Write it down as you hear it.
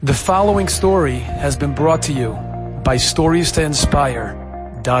The following story has been brought to you by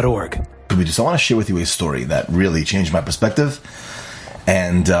StoriesToInspire.org. I want to share with you a story that really changed my perspective.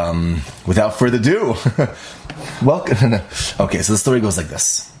 And without further ado, welcome. Okay, so the story goes like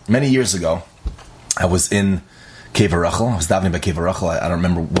this. Many years ago, I was in Kever Rachel. I was davening by Kever Rachel. I don't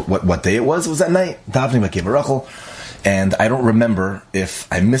remember what day it was. It was at night, davening by Kever Rachel. And I don't remember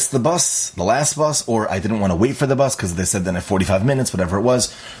if I missed the bus, the last bus, or I didn't want to wait for the bus because they said then at 45 minutes, whatever it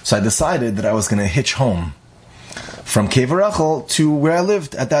was. So I decided that I was going to hitch home from Kever Rachel to where I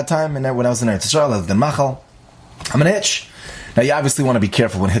lived at that time. And when I was in Eretz Yisrael, I lived in Machal. I'm going to hitch. Now, you obviously want to be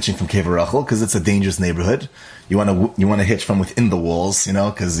careful when hitching from Kever Rachel because it's a dangerous neighborhood. You want to hitch from within the walls,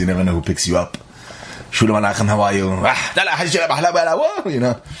 because you never know who picks you up. Shulam Anachem, how are you?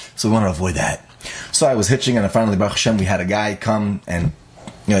 So we want to avoid that. So I was hitching, and finally, Baruch Hashem, we had a guy come, and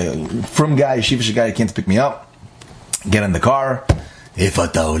from guy, yeshivish guy, came to pick me up, get in the car. Where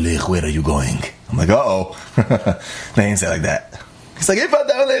are you going? I'm like, uh-oh. They didn't say it like that. He's like,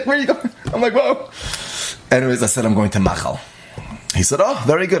 where are you going? I'm like, whoa. Anyways, I said, I'm going to Machal. He said, oh,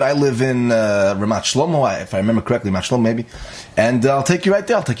 very good. I live in Ramat Shlomo, if I remember correctly, Ramat Shlomo maybe, and I'll take you right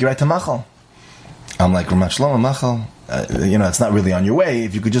there. I'll take you right to Machal. I'm like, Ramat Shlomo, Machal, it's not really on your way.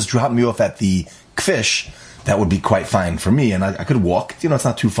 If you could just drop me off at the Kfish, that would be quite fine for me. And I could walk, it's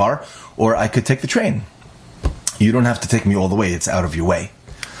not too far. Or I could take the train. You don't have to take me all the way. It's out of your way.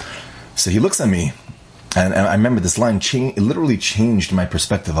 So he looks at me, and I remember this line it literally changed my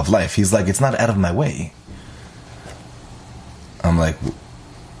perspective of life. He's like, it's not out of my way. I'm like,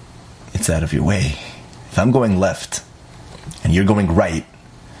 it's out of your way. If I'm going left, and you're going right,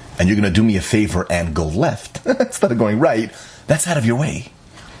 and you're going to do me a favor and go left instead of going right, that's out of your way.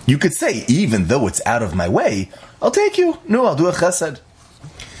 You could say, even though it's out of my way, I'll take you. No, I'll do a chesed.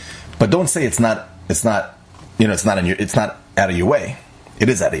 But don't say it's not out of your way. It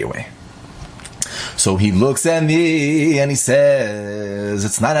is out of your way. So he looks at me and he says,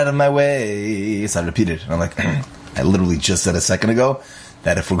 it's not out of my way. So I repeated. And I'm like, I literally just said a second ago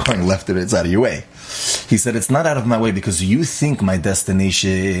that if we're going left, it's out of your way. He said, it's not out of my way because you think my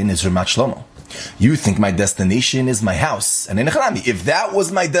destination is Ramat Shlomo. You think my destination is my house. And if that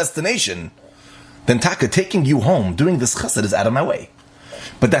was my destination, then Taka, taking you home, doing this chesed is out of my way.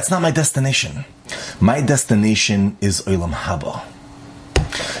 But that's not my destination. My destination is Olam Haba.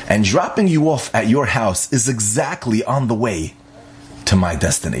 And dropping you off at your house is exactly on the way to my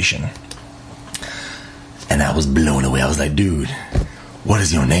destination. And I was blown away. I was like, dude, what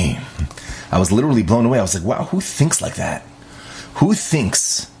is your name? I was literally blown away. I was like, wow, who thinks like that? Who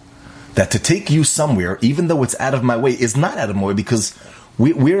thinks that to take you somewhere, even though it's out of my way, is not out of my way? Because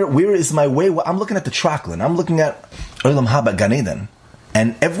where is my way? Well, I'm looking at the Traklin. I'm looking at Olam Haba Gan Eden.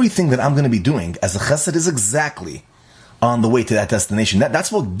 And everything that I'm going to be doing as a chesed is exactly on the way to that destination.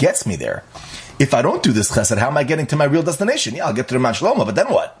 That's what gets me there. If I don't do this chesed, how am I getting to my real destination? Yeah, I'll get to the Ramat Shlomo, but then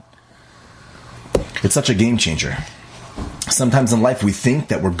what? It's such a game changer. Sometimes in life we think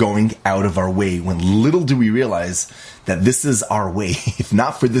that we're going out of our way when little do we realize that this is our way. If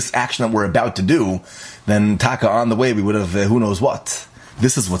not for this action that we're about to do, then Taka, on the way we would have who knows what.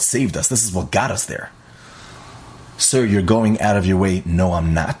 This is what saved us. This is what got us there. Sir, you're going out of your way. No,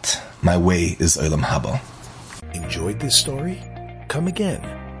 I'm not. My way is Olam Haba. Enjoyed this story? Come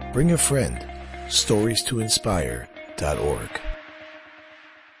again. Bring a friend. StoriesToInspire.org